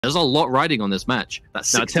There's a lot riding on this match.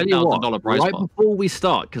 That's $60,000 prize right pot. Before we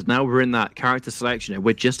start, because now we're in that character selection and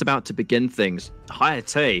we're just about to begin things.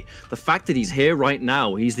 Hayatei, the fact that he's here right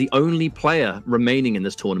now, he's the only player remaining in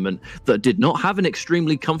this tournament that did not have an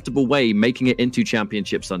extremely comfortable way making it into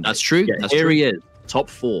Championship Sunday. That's true. Yeah, That's here true. he is, top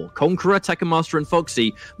 4. Konqueror, Tekken Master, and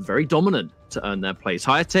Foxy, very dominant to earn their place.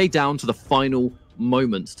 Hayatei down to the final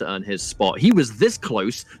moments to earn his spot. He was this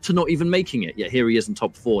close to not even making it, yet here he is in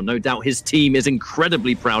top 4. No doubt his team is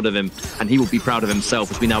incredibly proud of him, and he will be proud of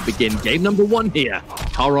himself as we now begin game number 1 here.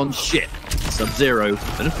 Karon shit, Sub-Zero,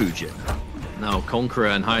 and Fujin. Now,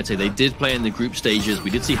 Konqueror and Hayatei, they did play in the group stages.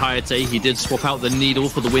 We did see Hayatei, he did swap out the needle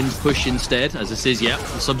for the Wind push instead, as this is, yeah,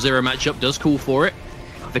 the Sub-Zero matchup does call for it.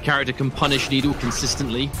 If the character can punish needle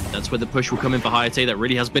consistently, that's where the push will come in for Hayatei. That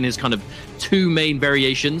really has been his kind of 2 main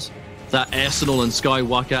variations. That Arsenal and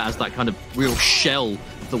Skywalker as that kind of real shell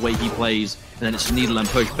of the way he plays, and then it's needle and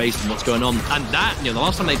push based on what's going on. And that, you know, the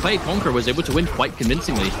last time they played, Konqueror was able to win quite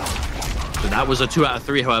convincingly. But that was a 2 out of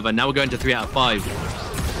 3, however. Now we're going to 3 out of 5.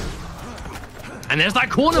 And there's that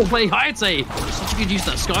corner play, Hayatei. Such a good use of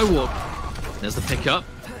that Skywalk. There's the pickup.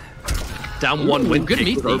 Down 1 win good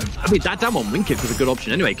kick. I mean, that down 1 win kick was a good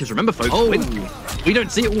option anyway, because remember, folks, we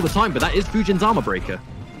don't see it all the time, but that is Fujin's armor breaker.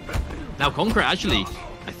 Now, Konqueror actually,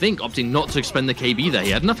 I think, opting not to expend the KB there.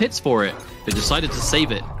 He had enough hits for it, but decided to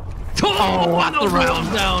save it. Oh, at the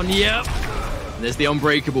round down, yep. And there's the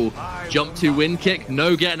unbreakable jump 2 win kick.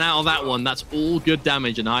 No getting out of that one. That's all good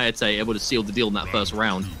damage, and Hayatei able to seal the deal in that first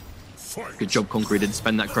round. Good job, Konqueror didn't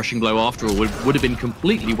spend that crushing blow after all. Would have been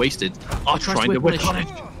completely wasted. Trying to punish.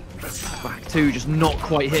 Back 2, just not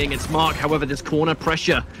quite hitting its mark. However, this corner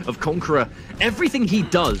pressure of Konqueror, everything he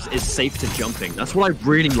does is safe to jumping. That's what I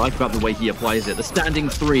really like about the way he applies it. The standing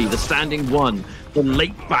 3, the standing 1, the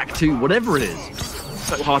late back 2, whatever it is.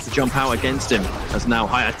 So hard to jump out against him, as now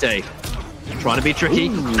Hayatei trying to be tricky.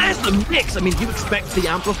 Ooh. There's the mix. I mean, you expect the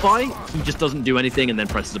amplify, he just doesn't do anything and then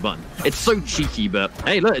presses a button. It's so cheeky, but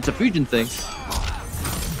hey, look, it's a Fujin thing.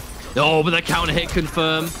 Oh, but the counter hit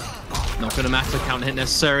confirm. Not going to matter counter hit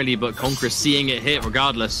necessarily, but Konqueror seeing it hit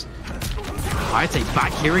regardless. Hayatei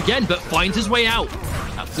back here again, but finds his way out.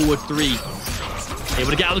 At forward 3.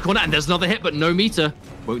 Able to get out of the corner, and there's another hit, but no meter.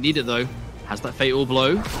 Won't need it though. Has that fatal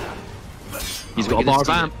blow. He's got a bar of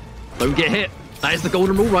amp. Don't get hit. That is the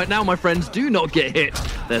golden rule right now, my friends. Do not get hit.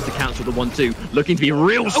 There's the counter with the 1-2. Looking to be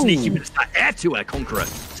real sneaky with that air-to-air Konqueror.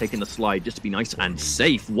 Taking the slide just to be nice and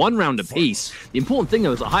safe. 1 round apiece. The important thing,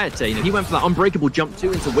 though, is that Hayatei, you know, he went for that unbreakable jump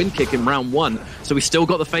 2 into win kick in round 1. So he's still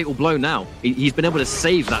got the fatal blow now. He's been able to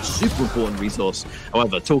save that super important resource.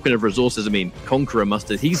 However, talking of resources, I mean, Konqueror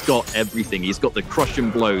he's got everything. He's got the crushing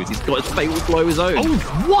blows. He's got his fatal blow his own.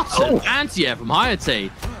 Oh, what an anti-air from Hayatei.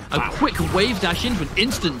 A quick wave dash into an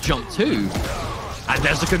instant jump 2. And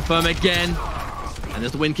there's the confirm again. And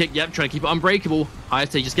there's the win kick. Yep, trying to keep it unbreakable.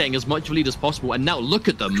 Hayatei just getting as much lead as possible. And now look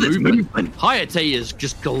at the movement. Hayatei is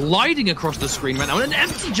just gliding across the screen right now in an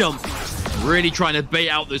empty jump. Really trying to bait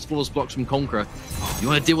out those flawless blocks from Konqueror. You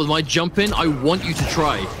want to deal with my jump in? I want you to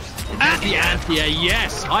try. And the anti-air,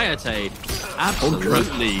 yes, Hayatei.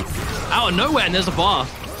 Absolutely. Out of nowhere, and there's a bar.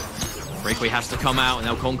 Breakaway has to come out. And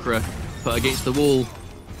now Konqueror put against the wall.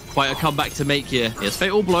 Quite a comeback to make here. Yes,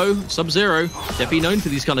 fatal blow, Sub-Zero. Definitely known for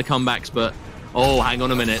these kind of comebacks, but oh, hang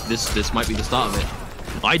on a minute. This might be the start of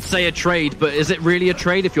it. I'd say a trade, but is it really a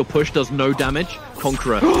trade if your push does no damage?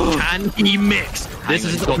 Konqueror, can he mix? This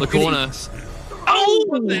has got the corner.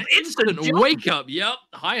 Oh, the instant wake up. Yep,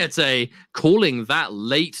 Hayatei calling that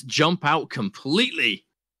late jump out completely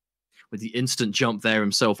with the instant jump there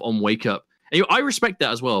himself on wake up. And I respect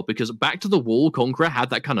that as well, because back to the wall, Konqueror had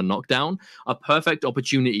that kind of knockdown, a perfect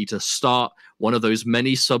opportunity to start one of those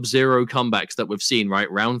many Sub-Zero comebacks that we've seen,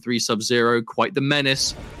 right? Round 3 Sub-Zero, quite the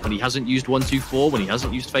menace. When he hasn't used 1-2-4, when he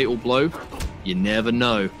hasn't used Fatal Blow, you never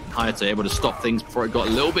know. Hayatei able to stop things before it got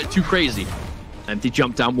a little bit too crazy. Empty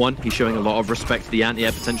jump down 1. He's showing a lot of respect for the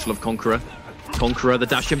anti-air potential of Konqueror. Konqueror, the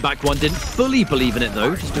dash and back 1, didn't fully believe in it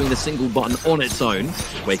though, just doing the single button on its own.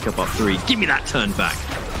 Wake up 3. Give me that turn back.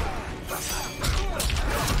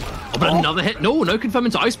 Oh, but another hit. No confirm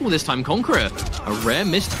into Ice Ball this time, Konqueror. A rare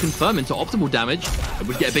missed confirm into optimal damage. It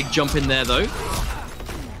would get a big jump in there, though.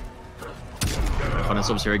 Fun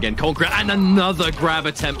subs here again. Konqueror, and another grab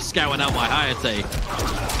attempt scouting out by Hayatei.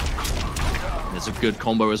 There's a good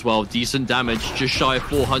combo as well. Decent damage, just shy of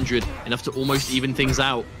 400. Enough to almost even things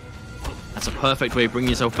out. That's a perfect way of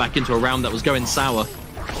bringing yourself back into a round that was going sour.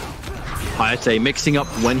 Hayatei mixing up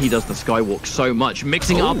when he does the Skywalk so much.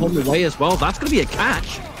 Mixing it up on the way as well. That's going to be a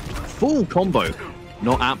catch. Full combo.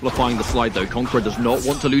 Not amplifying the slide, though. Konqueror does not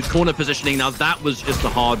want to lose corner positioning. Now, that was just a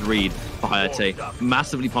hard read for Hayatei.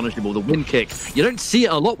 Massively punishable. The wind kick. You don't see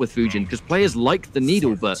it a lot with Fujin because players like the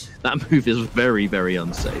needle, but that move is very, very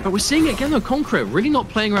unsafe. But we're seeing it again, though. Konqueror really not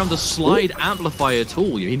playing around the slide amplifier at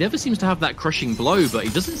all. He never seems to have that crushing blow, but he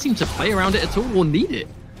doesn't seem to play around it at all or need it.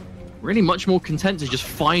 Really much more content to just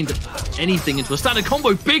find anything into a standard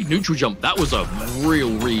combo. Big neutral jump. That was a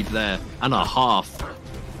real read there. And a half.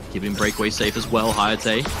 Keeping breakaway safe as well,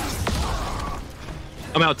 Hayatei.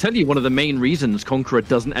 I mean, I'll tell you, one of the main reasons Konqueror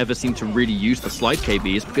doesn't ever seem to really use the slide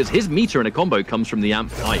KB is because his meter in a combo comes from the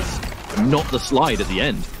amp ice, not the slide at the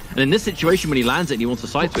end. And in this situation, when he lands it and he wants a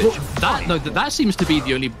side switch... That seems to be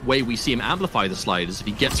the only way we see him amplify the slide, is if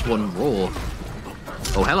he gets one raw.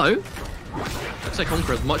 Oh, hello. Looks like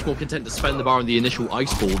Konqueror is much more content to spend the bar on the initial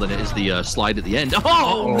ice ball than it is the slide at the end.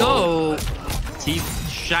 Oh, no! Teeth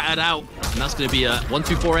shattered out. And that's going to be a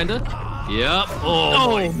 1-2-4 ender. Yep.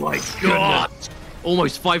 Oh my god.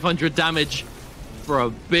 Almost 500 damage for a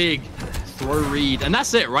big throw read. And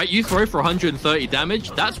that's it, right? You throw for 130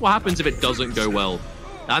 damage. That's what happens if it doesn't go well.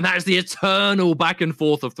 And that is the eternal back and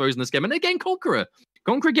forth of throws in this game. And again, Konqueror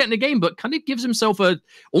getting the game, but kind of gives himself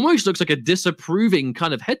almost looks like a disapproving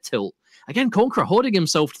kind of head tilt. Again, Konqueror holding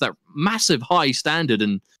himself to that massive high standard,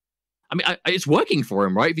 and I mean, it's working for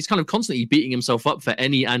him, right? If he's kind of constantly beating himself up for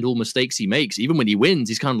any and all mistakes he makes, even when he wins,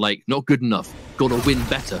 he's kind of like, not good enough, gotta win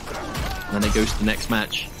better. And then it goes to the next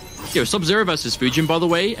match. Yo, Sub-Zero versus Fujin, by the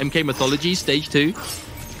way, MK Mythology, stage 2.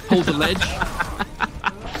 Hold the ledge.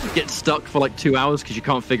 Get stuck for like 2 hours because you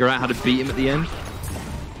can't figure out how to beat him at the end.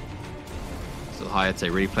 So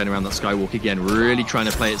Hayatei really playing around that Skywalk again, really trying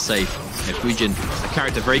to play it safe. And Fujin, a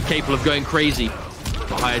character very capable of going crazy.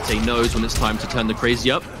 But Hayatei knows when it's time to turn the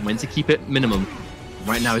crazy up and when to keep it minimum.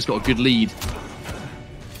 Right now, he's got a good lead.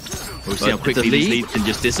 We'll see how quickly these leads can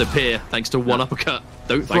just disappear thanks to one uppercut.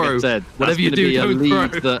 Don't throw. Like I said, whatever you do, don't throw.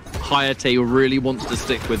 Lead that Hayatei really wants to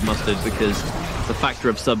stick with Mustard because the factor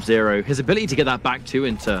of Sub-Zero, his ability to get that back two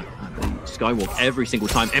into Skywalk every single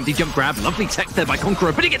time. Empty jump grab, lovely tech there by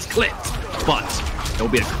Konqueror, but he gets clipped. But there'll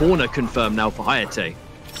be a corner confirmed now for Hayatei.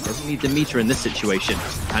 Doesn't need the meter in this situation.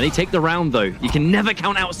 Can he take the round, though? You can never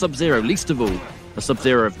count out Sub-Zero, least of all a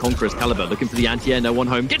Sub-Zero of Konqueror's caliber. Looking for the anti-air, no one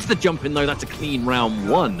home. Gets the jump in, though. That's a clean round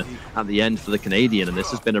one at the end for the Canadian, and this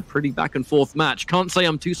has been a pretty back-and-forth match. Can't say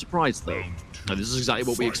I'm too surprised, though. No, this is exactly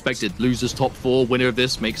what we expected. Losers top 4, winner of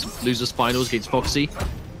this makes losers finals against Foxy.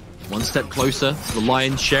 One step closer to the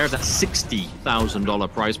lion's share of that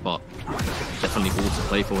 $60,000 prize pot. Definitely all to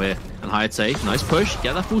play for here. And Hayatei, nice push.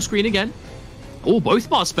 Get that full screen again. Oh, both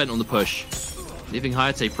bars spent on the push. Leaving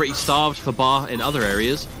Hayatei pretty starved for bar in other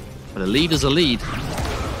areas. But a lead is a lead.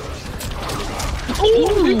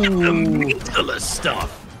 Oh, meterless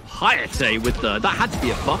stuff. Hayatei with the... That had to be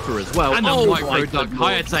a buffer as well. And a micro duck.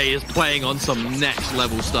 Hayatei is playing on some next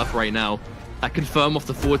level stuff right now. That confirm off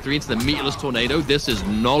the forward 3 into the meterless tornado. This is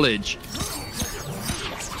knowledge.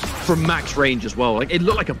 From max range as well. Like, it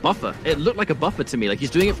looked like a buffer. It looked like a buffer to me. Like, he's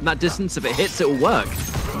doing it from that distance. If it hits, it will work.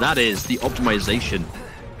 That is the optimization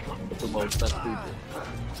of the world's best food.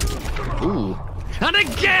 Ooh. And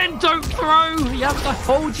again, don't throw! You have to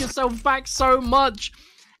hold yourself back so much.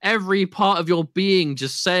 Every part of your being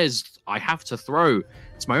just says, I have to throw.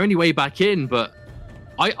 It's my only way back in, but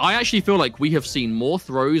I actually feel like we have seen more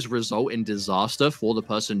throws result in disaster for the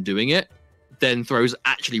person doing it than throws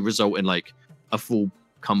actually result in, like, a full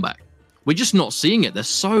comeback. We're just not seeing it. They're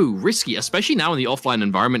so risky, especially now in the offline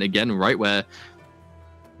environment again, right, where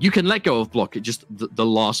you can let go of block at just the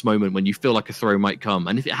last moment when you feel like a throw might come.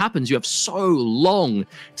 And if it happens, you have so long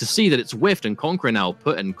to see that it's whiffed, and Konqueror now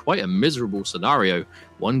put in quite a miserable scenario.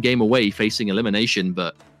 One game away facing elimination,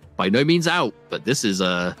 but by no means out. But this is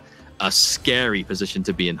a scary position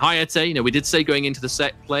to be in. Hayatei, you know, we did say going into the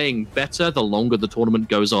set playing better the longer the tournament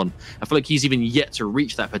goes on. I feel like he's even yet to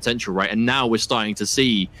reach that potential, right? And now we're starting to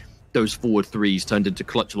see those forward 3s turned into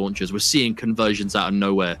clutch launchers. We're seeing conversions out of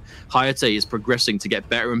nowhere. Hayatei is progressing to get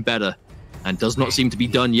better and better and does not seem to be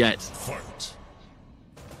done yet.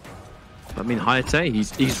 I mean, Hayatei,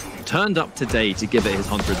 he's turned up today to give it his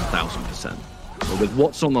 100,000%. But with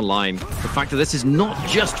what's on the line, the fact that this is not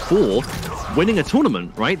just for winning a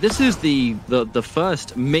tournament, right? This is the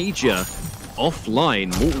first major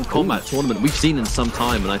offline Mortal Kombat tournament we've seen in some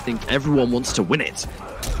time, and I think everyone wants to win it.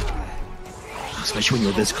 Especially when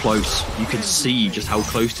you're this close, you can see just how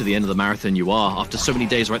close to the end of the marathon you are. After so many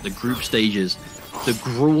days, right, the group stages, the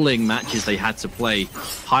grueling matches they had to play.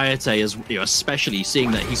 Hayatei is, you know, especially seeing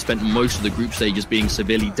that he spent most of the group stages being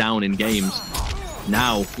severely down in games.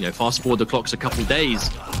 Now, you know, fast forward the clock's a couple days.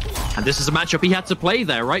 And this is a matchup he had to play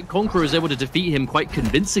there, right? Konqueror was able to defeat him quite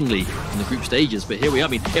convincingly in the group stages. But here we are. I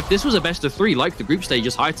mean, if this was a best of 3 like the group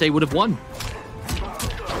stages, Hayatei would have won.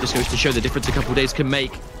 Just goes to show the difference a couple days can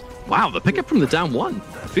make. Wow, the pickup from the down 1.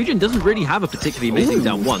 Fujin doesn't really have a particularly amazing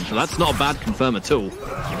down 1, so that's not a bad confirm at all.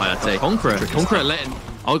 Hayatei. Konqueror letting...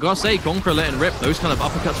 I gotta say, Konqueror letting rip those kind of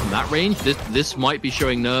uppercuts from that range. This might be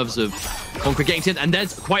showing nerves of Konqueror getting to it, and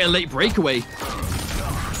there's quite a late breakaway.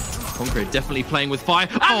 Konqueror definitely playing with fire.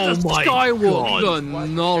 And my Skywalk, God. The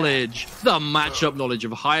knowledge, the matchup knowledge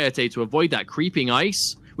of Hayatei to avoid that creeping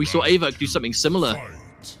ice. We saw Ava do something similar.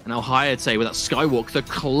 And now Hayatei with that Skywalk, the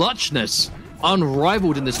clutchness,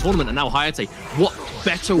 unrivaled in this tournament. And now Hayatei, what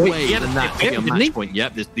better way than that to be a match point?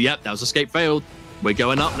 Yep, that was escape failed. We're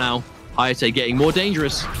going up now. Hayatei getting more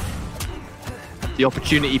dangerous. The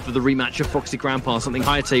opportunity for the rematch of Foxy Grandpa, something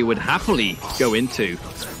Hayatei would happily go into.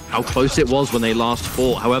 How close it was when they last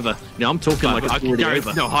fought. However, you know, I'm talking like it's already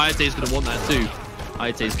over. No, Hayatei's going to want that too.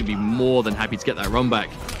 Hayatei's going to be more than happy to get that run back.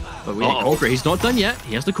 But we Konqueror, he's not done yet.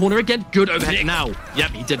 He has the corner again. Good overhead now.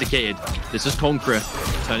 Yep, he dedicated. This is Konqueror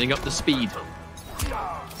turning up the speed.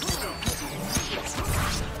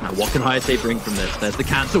 Now, what can Hayatei bring from this? There's the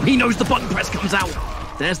cancel. He knows the button press comes out.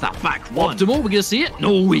 There's that back one. Optimal, we're going to see it.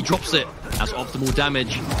 No, he drops it. That's optimal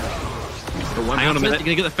damage. Hang on a minute. You're going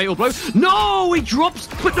to get the fatal blow. No, he drops,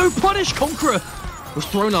 but no punish. Konqueror was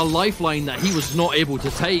thrown a lifeline that he was not able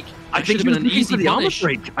to take. I think it was an easy punish.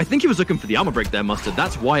 I think he was looking for the armor break there, Mustard.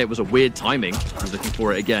 That's why it was a weird timing. He was looking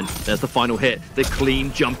for it again. There's the final hit. The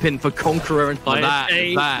clean jump in for Konqueror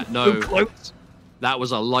and no. That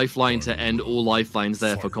was a lifeline to end all lifelines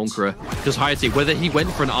there for Konqueror. Because Hayatei, whether he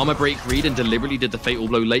went for an armor break read and deliberately did the fatal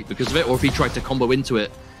blow late because of it, or if he tried to combo into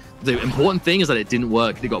it, the important thing is that it didn't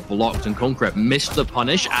work. It got blocked, and Konqueror missed the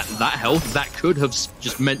punish at that health. That could have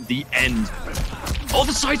just meant the end. Oh,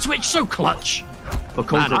 the side switch, so clutch. But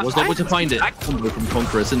Konqueror was able to find it. That combo from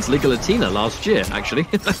Konqueror since Liga Latina last year, actually.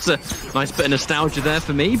 That's a nice bit of nostalgia there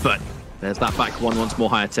for me, but there's that back one once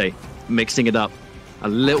more. Hayatei mixing it up. A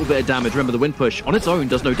little bit of damage. Remember, the wind push on its own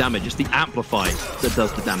does no damage. It's the amplify that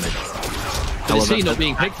does the damage. But you see, not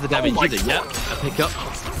being picked for the damage either. Yep, a pickup.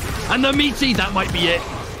 And the meaty, that might be it.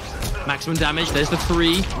 Maximum damage. There's the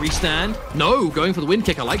 3. Restand. No, going for the wind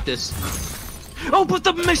kick. I like this. Oh, but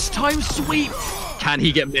the mistime sweep. Can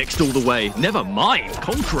he get mixed all the way? Never mind.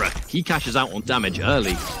 Konqueror, he cashes out on damage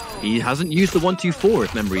early. He hasn't used the 1-2-4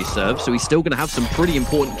 if memory serves, so he's still going to have some pretty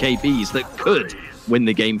important KBs that could win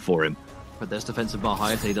the game for him. But there's defensive bar.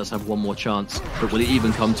 Hayatei does have one more chance. But will he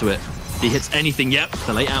even come to it? If he hits anything, yep.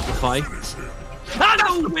 The late amplify. And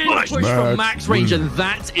a wind push from max range, and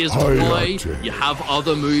that is why you have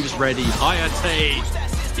other moves ready.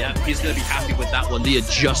 Hayatei, yeah, he's going to be happy with that one. The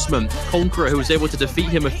adjustment. Konqueror, who was able to defeat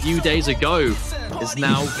him a few days ago, is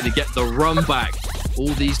now going to get the run back. All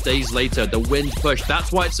these days later, the wind push.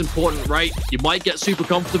 That's why it's important, right? You might get super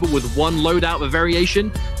comfortable with one loadout of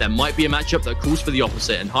variation. There might be a matchup that calls for the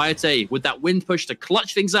opposite. And Hayatei, with that wind push to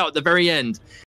clutch things out at the very end,